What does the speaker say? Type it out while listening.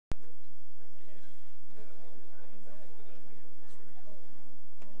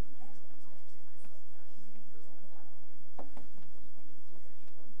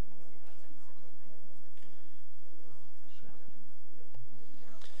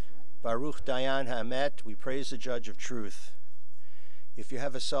Baruch Dayan Hamet, we praise the Judge of Truth. If you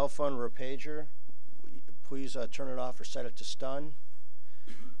have a cell phone or a pager, please turn it off or set it to stun.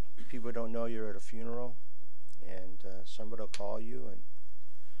 People don't know you're at a funeral, and somebody will call you, and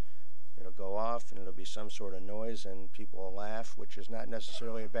it'll go off, and it'll be some sort of noise, and people will laugh, which is not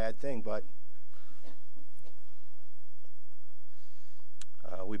necessarily a bad thing, but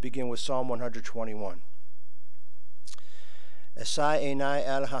we begin with Psalm 121. Esai enai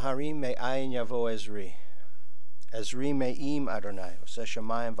el haharim me'ayin yavo Ezri. Ezri me'im Adonai, oseh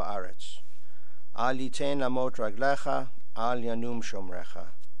shamayim va'aretz. Al yiten lamot raglecha, al yanum shomrecha.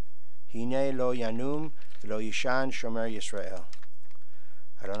 Hine lo yanum, v'lo yishan shomer Yisrael.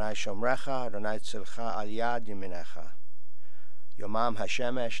 Adonai shomrecha, Adonai tzilcha al yad yeminecha. Yomam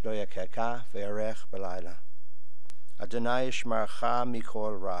hashemesh lo yakeka, ve'erech belayla. Adonai yishmarcha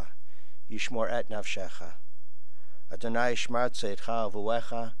mikol ra, yishmor et nafshecha. Adonai yishmar tzeitcha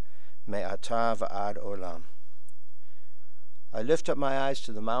v'uecha, me'ata v'ad olam. I lift up my eyes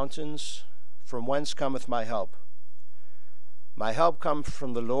to the mountains, from whence cometh my help? My help comes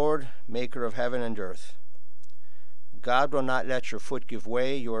from the Lord, maker of heaven and earth. God will not let your foot give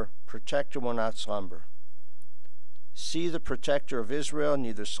way, your protector will not slumber. See, the protector of Israel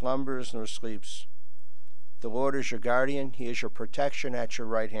neither slumbers nor sleeps. The Lord is your guardian, he is your protection at your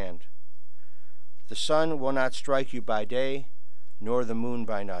right hand. The sun will not strike you by day, nor the moon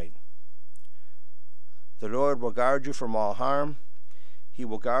by night. The Lord will guard you from all harm. He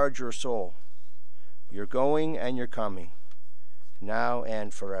will guard your soul, your going and your coming, now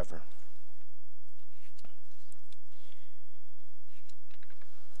and forever.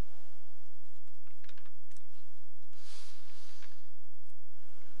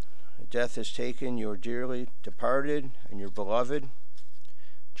 Death has taken your dearly departed and your beloved,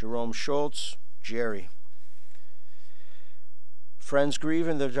 Jerome Shultz, Jerry. Friends grieve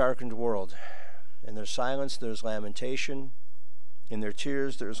in the darkened world. In their silence there is lamentation. In their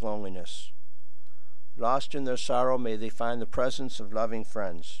tears there is loneliness. Lost in their sorrow, may they find the presence of loving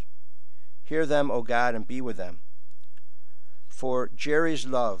friends. Hear them, O God, and be with them. For Jerry's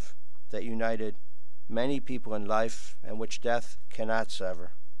love that united many people in life and which death cannot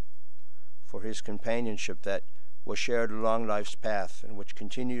sever. For his companionship that was shared along life's path and which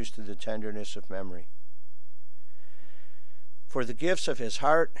continues through the tenderness of memory. For the gifts of his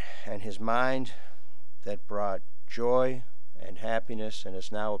heart and his mind that brought joy and happiness and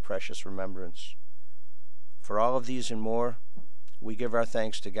is now a precious remembrance. For all of these and more, we give our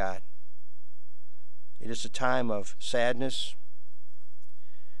thanks to God. It is a time of sadness,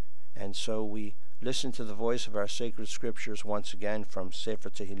 and so we listen to the voice of our sacred scriptures once again from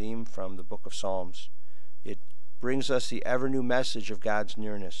Sefer Tehillim, from the book of Psalms. It brings us the ever-new message of God's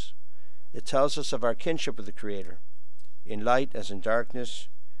nearness. It tells us of our kinship with the Creator, in light as in darkness,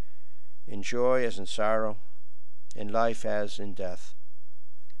 in joy as in sorrow, in life as in death.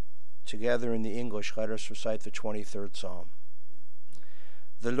 Together in the English, let us recite the 23rd Psalm.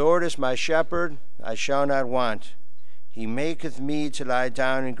 The Lord is my shepherd, I shall not want. He maketh me to lie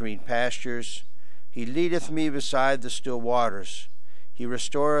down in green pastures. He leadeth me beside the still waters. He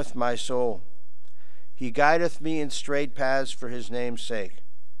restoreth my soul. He guideth me in straight paths for his name's sake.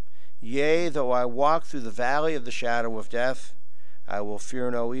 Yea, though I walk through the valley of the shadow of death, I will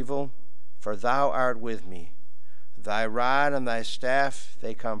fear no evil, for thou art with me. Thy rod and thy staff,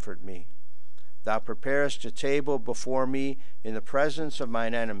 they comfort me. Thou preparest a table before me in the presence of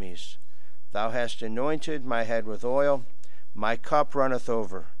mine enemies. Thou hast anointed my head with oil, my cup runneth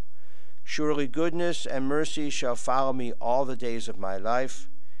over. Surely goodness and mercy shall follow me all the days of my life,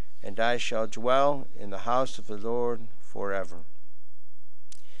 and I shall dwell in the house of the Lord forever.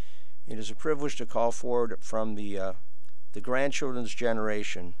 It is a privilege to call forward from the grandchildren's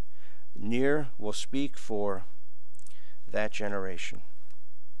generation. Nir will speak for that generation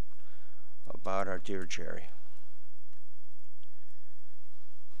about our dear Jerry.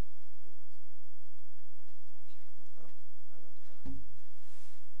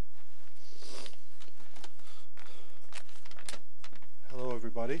 Hello,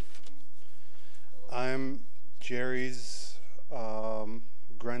 everybody. I'm Jerry's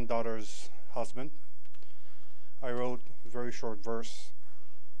granddaughter's husband. I wrote a very short verse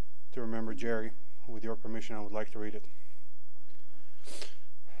to remember Jerry. With your permission, I would like to read it.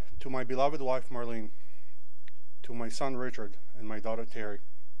 To my beloved wife Marlene, to my son Richard and my daughter Terry,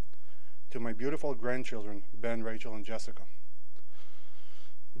 to my beautiful grandchildren Ben, Rachel, and Jessica.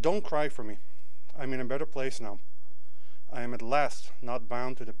 Don't cry for me. I'm in a better place now. I am at last not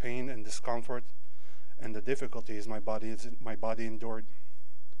bound to the pain and discomfort and the difficulties my body endured.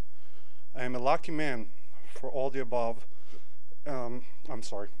 I am a lucky man for all the above. I'm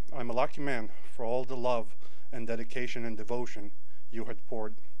I'm a lucky man for all the love and dedication and devotion you had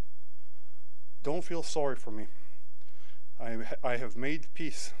poured. Don't feel sorry for me. I have made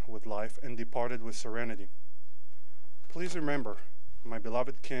peace with life and departed with serenity. Please remember, my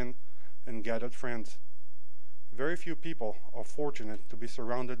beloved kin and gathered friends, very few people are fortunate to be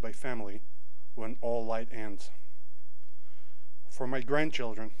surrounded by family when all light ends. For my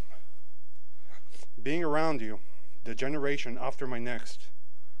grandchildren, being around you, the generation after my next,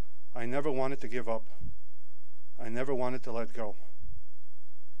 I never wanted to give up. I never wanted to let go.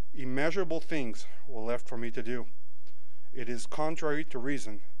 Immeasurable things were left for me to do. It is contrary to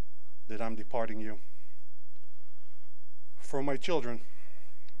reason that I'm departing you. For my children,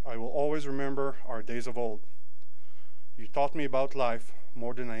 I will always remember our days of old. You taught me about life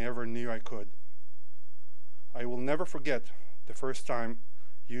more than I ever knew I could. I will never forget the first time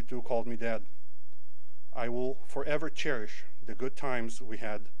you two called me Dad. I will forever cherish the good times we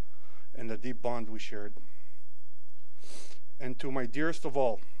had and the deep bond we shared. And to my dearest of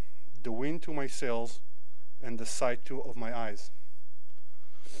all, the wind to my sails and the sight to of my eyes.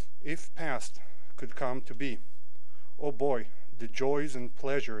 If past could come to be, oh boy, the joys and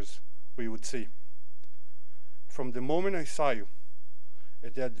pleasures we would see. From the moment I saw you,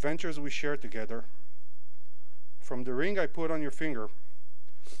 at the adventures we shared together, from the ring I put on your finger,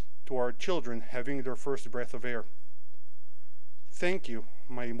 to our children having their first breath of air. Thank you,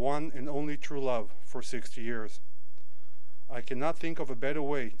 my one and only true love, for 60 years. I cannot think of a better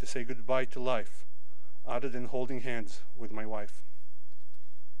way to say goodbye to life other than holding hands with my wife.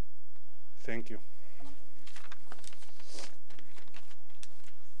 Thank you.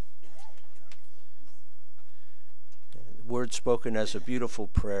 The word spoken as a beautiful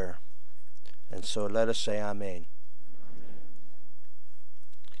prayer. And so let us say Amen.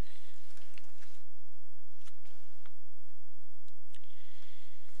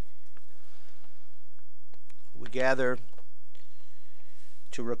 We gather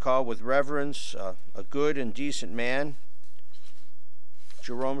to recall with reverence a good and decent man,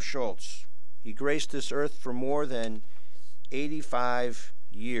 Jerome Shultz. He graced this earth for more than 85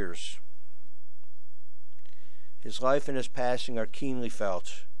 years. His life and his passing are keenly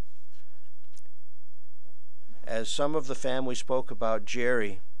felt. As some of the family spoke about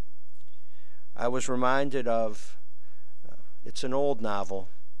Jerry, I was reminded of, it's an old novel.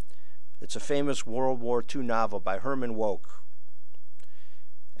 It's a famous World War II novel by Herman Wouk.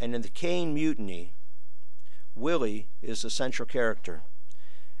 And in the Caine Mutiny, Willie is the central character.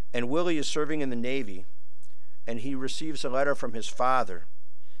 And Willie is serving in the Navy, and he receives a letter from his father.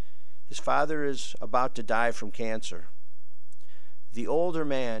 His father is about to die from cancer. The older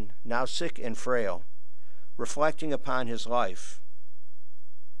man, now sick and frail, reflecting upon his life,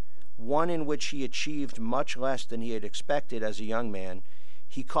 one in which he achieved much less than he had expected as a young man,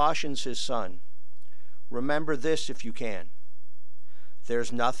 he cautions his son, remember this if you can.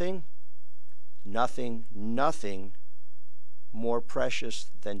 There's nothing more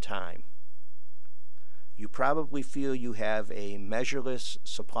precious than time. You probably feel you have a measureless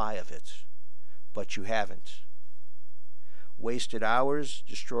supply of it, but you haven't. Wasted hours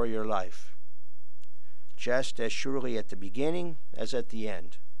destroy your life, just as surely at the beginning as at the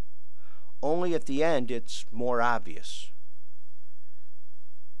end. Only at the end it's more obvious.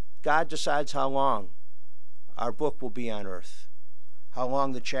 God decides how long our book will be on earth, how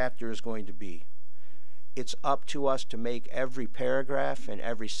long the chapter is going to be. It's up to us to make every paragraph and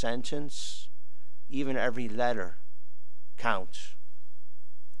every sentence, even every letter, count.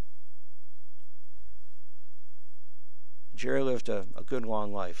 Jerry lived a good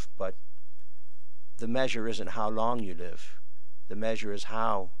long life, but the measure isn't how long you live. The measure is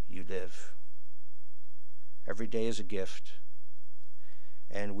how you live. Every day is a gift,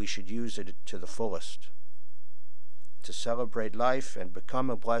 and we should use it to the fullest to celebrate life and become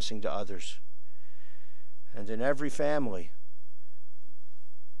a blessing to others. And in every family,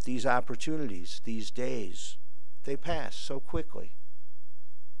 these opportunities, these days, they pass so quickly.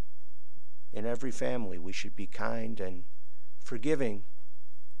 In every family, we should be kind and forgiving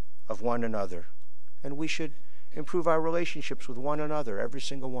of one another. And we should improve our relationships with one another, every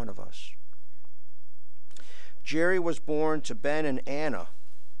single one of us. Jerry was born to Ben and Anna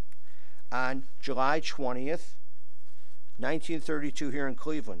on July 20th, 1932 here in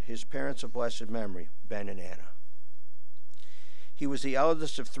Cleveland. His parents of blessed memory, Ben and Anna. He was the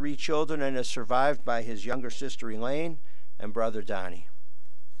eldest of 3 children and is survived by his younger sister Elaine and brother Donnie.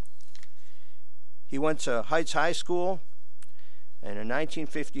 He went to Heights High School, and in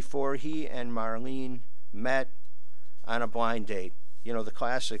 1954 he and Marlene met on a blind date. You know, the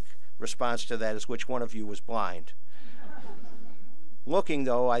classic response to that is, which one of you was blind? Looking,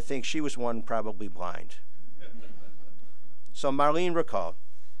 though, I think she was one probably blind. So Marlene recalled,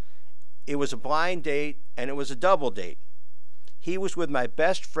 it was a blind date, and it was a double date. He was with my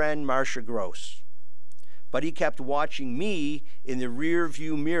best friend, Marcia Gross, but he kept watching me in the rear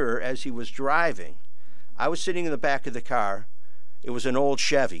view mirror as he was driving. I was sitting in the back of the car. It was an old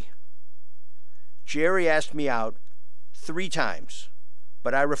Chevy. Jerry asked me out 3 times,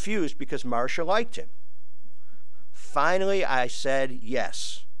 but I refused because Marcia liked him. Finally, I said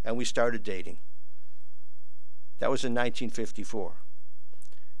yes, and we started dating. That was in 1954.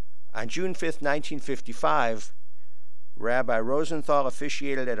 On June 5th, 1955, Rabbi Rosenthal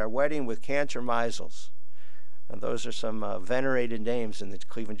officiated at our wedding with cantor meisels. And those are some venerated names in the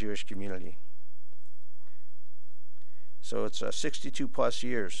Cleveland Jewish community. So it's 62 plus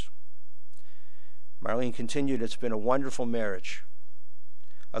years. Marlene continued, it's been a wonderful marriage.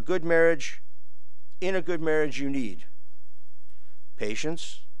 A good marriage, in a good marriage you need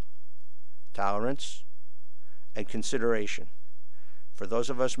patience, tolerance, and consideration. For those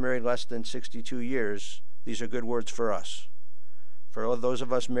of us married less than 62 years, these are good words for us. For those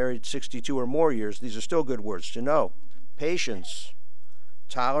of us married 62 or more years, these are still good words to know. Patience,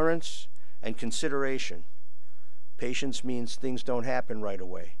 tolerance, and consideration. Patience means things don't happen right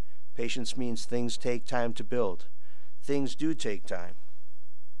away. Patience means things take time to build. Things do take time.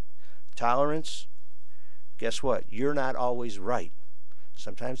 Tolerance, guess what? You're not always right.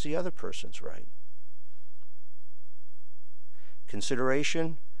 Sometimes the other person's right.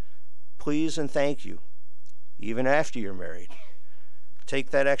 Consideration, please and thank you, even after you're married. Take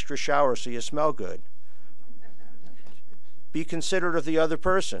that extra shower so you smell good. Be considerate of the other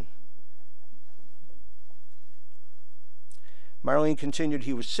person. Marlene continued,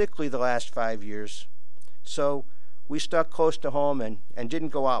 he was sickly the last 5 years, so we stuck close to home and didn't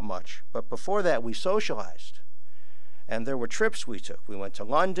go out much. But before that, we socialized. And there were trips we took. We went to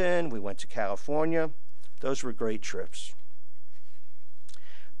London, we went to California. Those were great trips.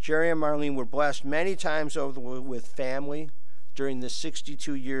 Jerry and Marlene were blessed many times over with family during the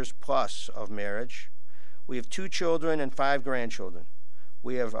 62 years plus of marriage. We have 2 children and 5 grandchildren.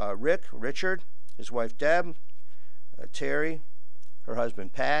 We have Richard, his wife Deb, Terry, her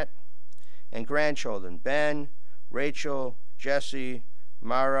husband Pat, and grandchildren Ben, Rachel, Jesse,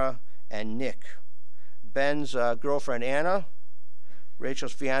 Mara, and Nick. Ben's girlfriend Anna,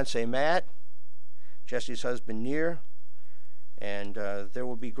 Rachel's fiance Matt, Jesse's husband Nir, and there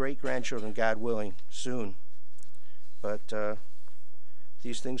will be great-grandchildren, God willing, soon. But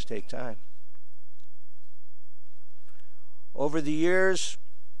these things take time. Over the years,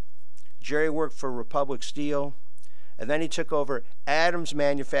 Jerry worked for Republic Steel, and then he took over Adams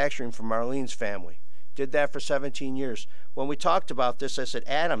Manufacturing for Marlene's family. Did that for 17 years. When we talked about this, I said,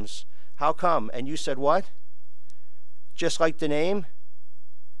 Adams, how come? And you said what? Just like the name?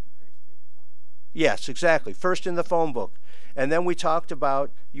 Yes, exactly. First in the phone book. And then we talked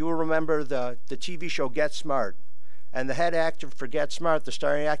about, you will remember the TV show Get Smart. And the head actor for Get Smart, the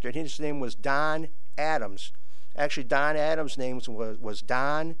starring actor, his name was Don Adams. Actually, Don Adams' name was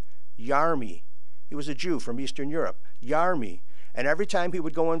Don Yarmy. He was a Jew from Eastern Europe, Yarmy. And every time he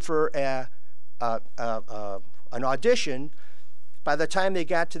would go in for an audition, by the time they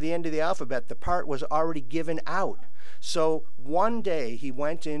got to the end of the alphabet, the part was already given out. So one day he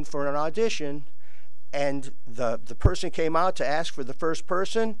went in for an audition, and the person came out to ask for the first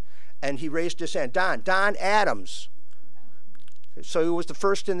person, and he raised his hand, Don Adams. So he was the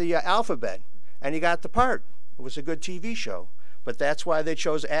first in the alphabet, and he got the part. It was a good TV show. But that's why they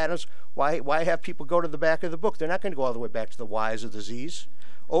chose Adams. Why have people go to the back of the book? They're not going to go all the way back to the Y's or the Z's.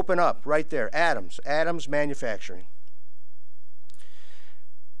 Open up right there, Adams Manufacturing.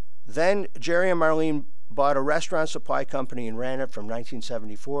 Then Jerry and Marlene bought a restaurant supply company and ran it from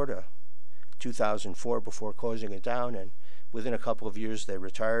 1974 to 2004 before closing it down, and within a couple of years they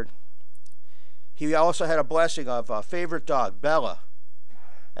retired. He also had a blessing of a favorite dog, Bella,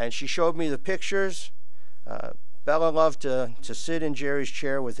 and she showed me the pictures. Bella loved to sit in Jerry's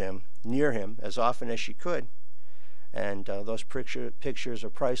chair with him, near him, as often as she could, and those pictures are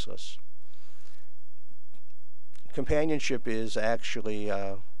priceless. Companionship is actually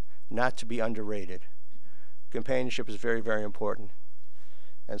not to be underrated. Companionship is very, very important.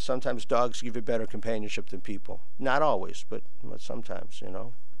 And sometimes dogs give you better companionship than people. Not always, but sometimes, you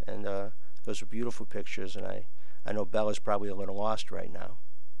know. And those are beautiful pictures, and I know Bella's probably a little lost right now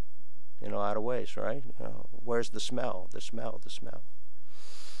in a lot of ways, right? You know, where's the smell? The smell, the smell.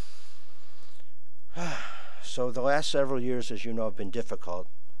 So the last several years, as you know, have been difficult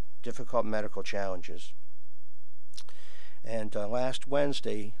medical challenges. And last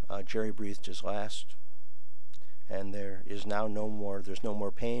Wednesday, Jerry breathed his last. and there is now there's no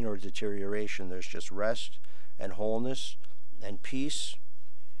more pain or deterioration. There's just rest and wholeness and peace.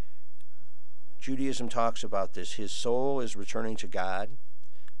 Judaism talks about this. His soul is returning to God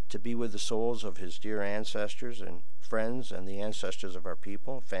to be with the souls of his dear ancestors and friends and the ancestors of our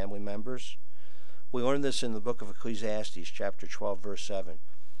people, family members. We learn this in the book of Ecclesiastes, chapter 12, verse 7.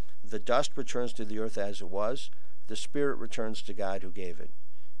 The dust returns to the earth as it was. The spirit returns to God who gave it.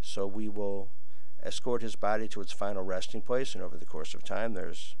 So we will escort his body to its final resting place, and over the course of time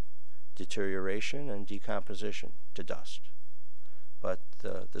there's deterioration and decomposition to dust. But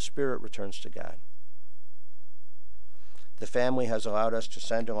the spirit returns to God. The family has allowed us to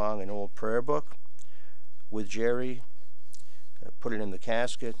send along an old prayer book with Jerry, put it in the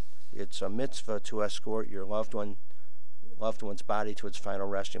casket. It's a mitzvah to escort your loved one's body to its final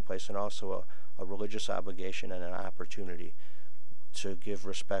resting place, and also a religious obligation and an opportunity to give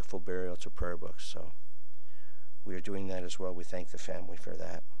respectful burial to prayer books. So we are doing that as well. We thank the family for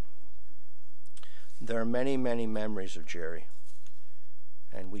that. There are many, many memories of Jerry,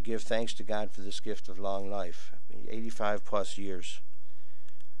 and we give thanks to God for this gift of long life. 85 plus years.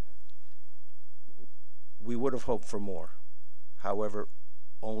 We would have hoped for more. However,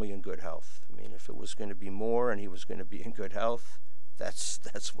 only in good health. I mean, if it was going to be more and he was going to be in good health, that's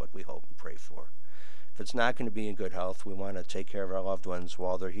what we hope and pray for. If it's not going to be in good health, we want to take care of our loved ones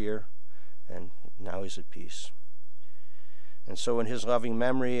while they're here, and now he's at peace. And so in his loving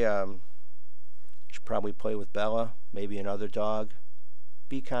memory, you should probably play with Bella, maybe another dog.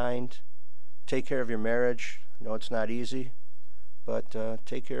 Be kind. Take care of your marriage. I know it's not easy, but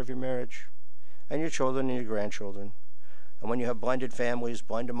take care of your marriage and your children and your grandchildren. And when you have blended families,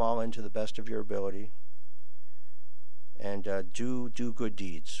 blend them all into the best of your ability. And do good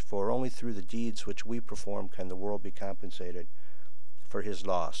deeds, for only through the deeds which we perform can the world be compensated for his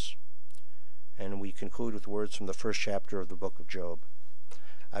loss. And we conclude with words from the first chapter of the book of Job.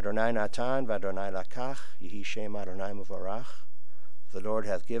 Adonai natan v'Adonai lakach, yehi shem Adonai mevarach. The Lord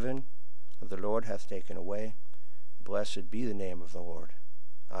hath given, the Lord hath taken away. Blessed be the name of the Lord.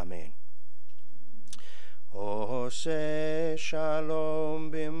 Amen. Ose shalom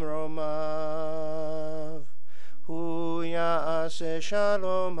bimromav, hu ya'aseh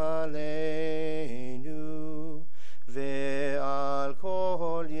shalom aleinu, ve'al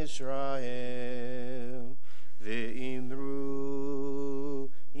kol Yisrael, ve'imru,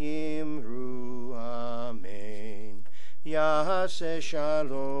 amen. Ya'aseh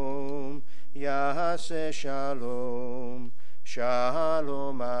shalom, Ya'aseh shalom,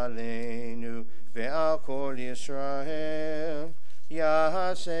 shalom aleinu, ve'al kol Yisrael.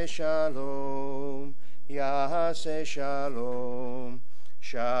 Ya'aseh shalom, Ya'aseh shalom,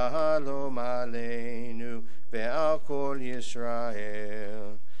 shalom aleinu, ve'al kol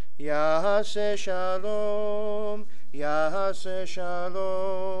Yisrael. Ya'aseh shalom, Ya'aseh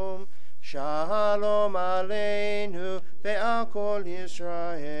shalom, shalom aleinu ve'al kol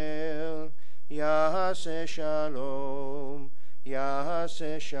Yisrael. Ya'aseh shalom,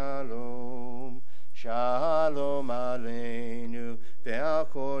 Ya'aseh shalom, shalom aleinu ve'al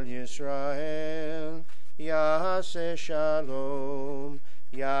kol Yisrael. Ya'aseh shalom,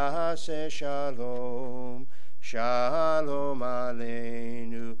 Ya'aseh shalom, shalom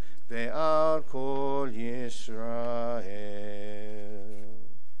aleinu ve'al kol Yisrael.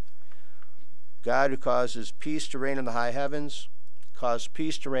 God, who causes peace to reign in the high heavens, cause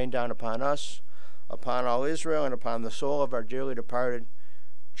peace to rain down upon us, upon all Israel, and upon the soul of our dearly departed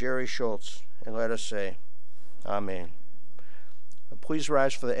Jerry Shultz. And let us say, Amen. Please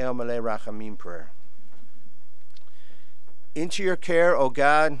rise for the El Malei Rachamim prayer. Into your care, O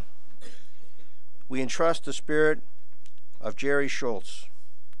God, we entrust the spirit of Jerry Shultz,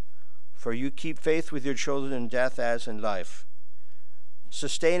 for you keep faith with your children in death as in life.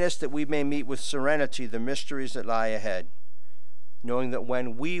 Sustain us that we may meet with serenity the mysteries that lie ahead, knowing that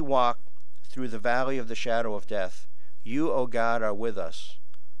when we walk through the valley of the shadow of death, you, O God, are with us,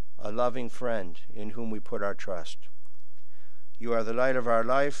 a loving friend in whom we put our trust. You are the light of our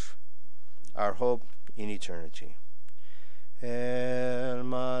life, our hope in eternity. El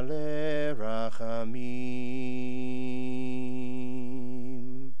Malei Rachamim,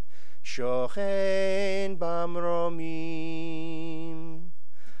 Shochen Bamromim,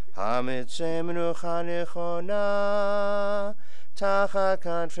 Hametzeh Menucha Nechona, Tachat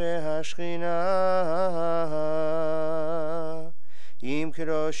Kanfei Hashchina, Im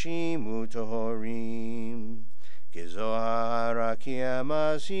Kedoshim U'Tohorim, Kezohar Rakia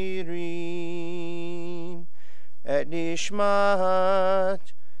Mazirim, Et Nishmat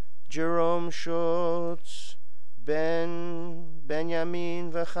Jerome Shultz, Ben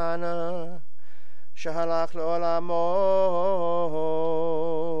Benjamin V'Chana, שהלך לעולמו,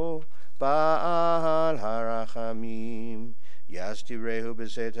 בעל הרחמים, יסתירהו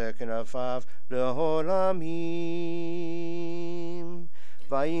בסתר כנפיו לעולמים.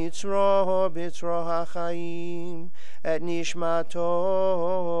 ויצרור בצרור החיים את נשמתו,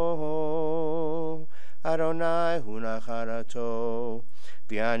 אדוני הוא נחלתו,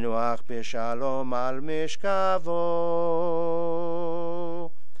 וינוח בשלום על משכבו.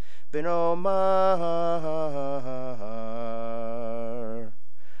 ונאמר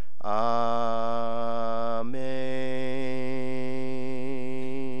Amen.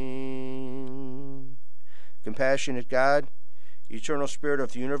 Compassionate God, Eternal Spirit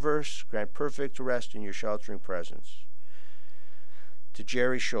of the universe, grant perfect rest in your sheltering presence to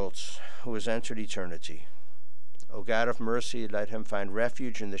Jerry Shultz, who has entered eternity. O God of mercy, let him find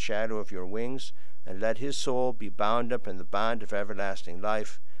refuge in the shadow of your wings, and let his soul be bound up in the bond of everlasting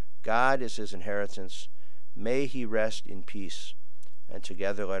life. God is his inheritance. May he rest in peace. And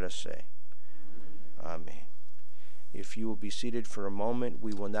together let us say, Amen. If you will be seated for a moment,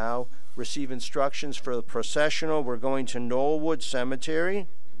 we will now receive instructions for the processional. We're going to Knollwood Cemetery.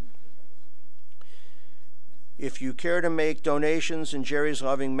 If you care to make donations in Jerry's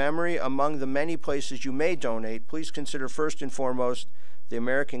loving memory, among the many places you may donate, please consider first and foremost the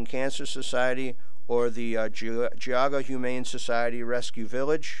American Cancer Society or the Geauga Humane Society Rescue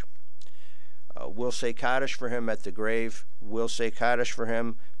Village. We'll say Kaddish for him at the grave. We'll say Kaddish for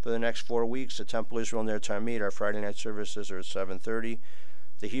him for the next 4 weeks. The Temple Israel Ner Tamid, our Friday night services are at 7:30.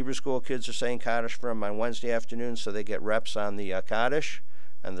 The Hebrew school kids are saying Kaddish for him on Wednesday afternoon, so they get reps on the Kaddish.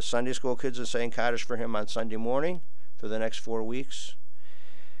 And the Sunday school kids are saying Kaddish for him on Sunday morning for the next 4 weeks.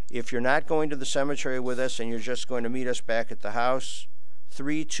 If you're not going to the cemetery with us and you're just going to meet us back at the house,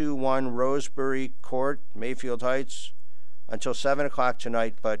 321 Roseberry Court, Mayfield Heights, until 7 o'clock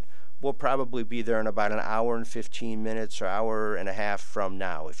tonight, but we'll probably be there in about an hour and 15 minutes or hour and a half from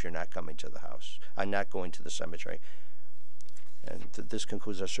now if you're not coming to the house. I'm not going to the cemetery. And this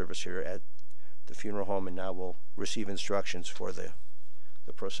concludes our service here at the funeral home, and now we'll receive instructions for the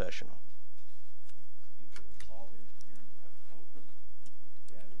processional.